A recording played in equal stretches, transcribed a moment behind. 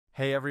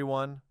Hey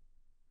everyone!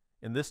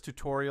 In this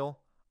tutorial,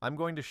 I'm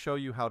going to show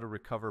you how to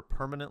recover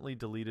permanently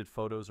deleted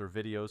photos or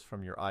videos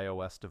from your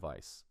iOS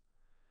device.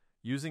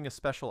 Using a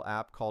special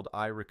app called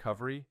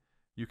iRecovery,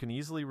 you can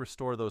easily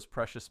restore those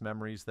precious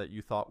memories that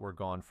you thought were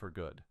gone for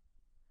good.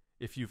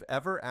 If you've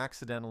ever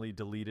accidentally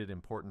deleted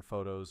important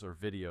photos or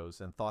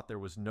videos and thought there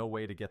was no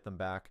way to get them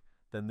back,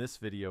 then this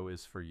video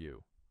is for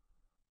you.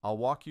 I'll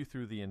walk you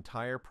through the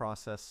entire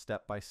process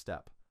step by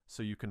step,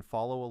 so you can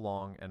follow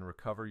along and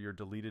recover your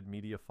deleted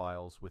media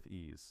files with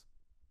ease.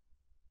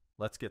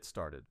 Let's get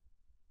started.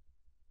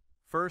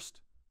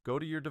 First, go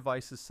to your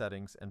device's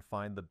settings and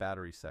find the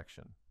battery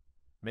section.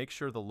 Make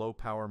sure the low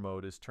power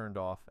mode is turned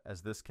off,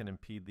 as this can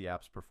impede the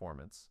app's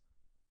performance.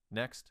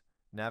 Next,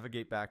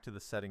 navigate back to the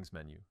settings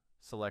menu,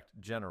 select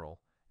General,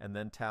 and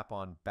then tap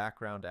on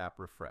Background App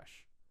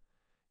Refresh.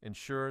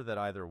 Ensure that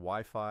either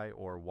Wi-Fi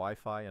or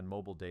Wi-Fi and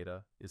mobile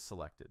data is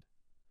selected.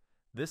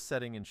 This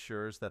setting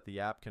ensures that the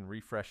app can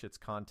refresh its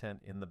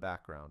content in the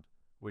background,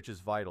 which is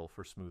vital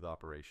for smooth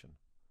operation.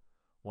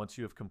 Once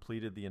you have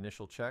completed the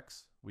initial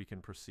checks, we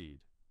can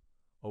proceed.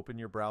 Open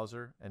your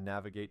browser and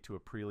navigate to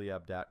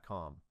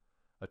apriliab.com,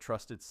 a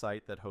trusted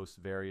site that hosts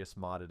various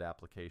modded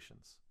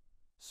applications.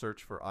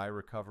 Search for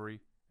iRecovery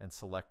and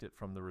select it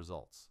from the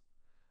results.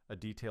 A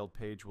detailed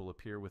page will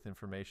appear with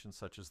information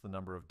such as the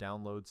number of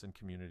downloads and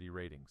community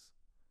ratings.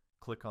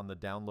 Click on the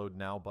Download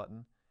Now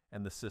button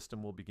and the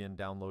system will begin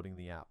downloading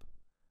the app.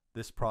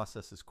 This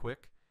process is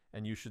quick,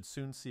 and you should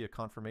soon see a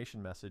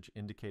confirmation message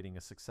indicating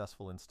a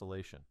successful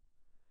installation.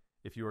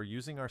 If you are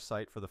using our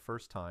site for the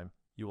first time,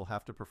 you will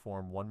have to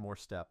perform one more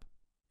step.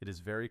 It is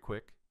very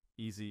quick,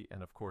 easy,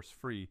 and of course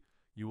free.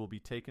 You will be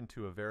taken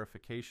to a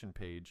verification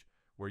page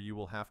where you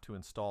will have to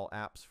install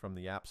apps from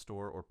the App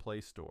Store or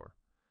Play Store.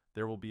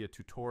 There will be a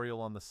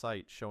tutorial on the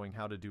site showing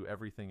how to do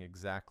everything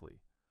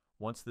exactly.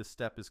 Once this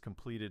step is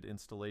completed,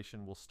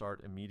 installation will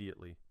start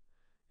immediately.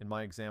 In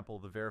my example,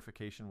 the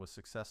verification was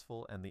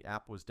successful and the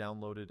app was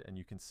downloaded, and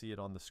you can see it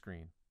on the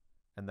screen.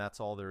 And that's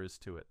all there is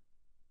to it.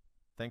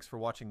 Thanks for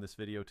watching this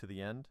video to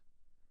the end.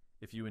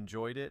 If you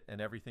enjoyed it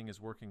and everything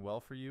is working well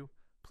for you,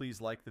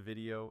 please like the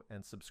video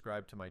and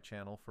subscribe to my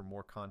channel for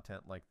more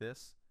content like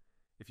this.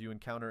 If you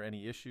encounter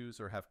any issues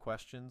or have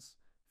questions,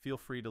 feel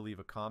free to leave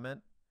a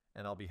comment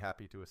and I'll be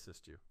happy to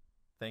assist you.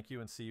 Thank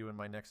you and see you in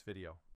my next video.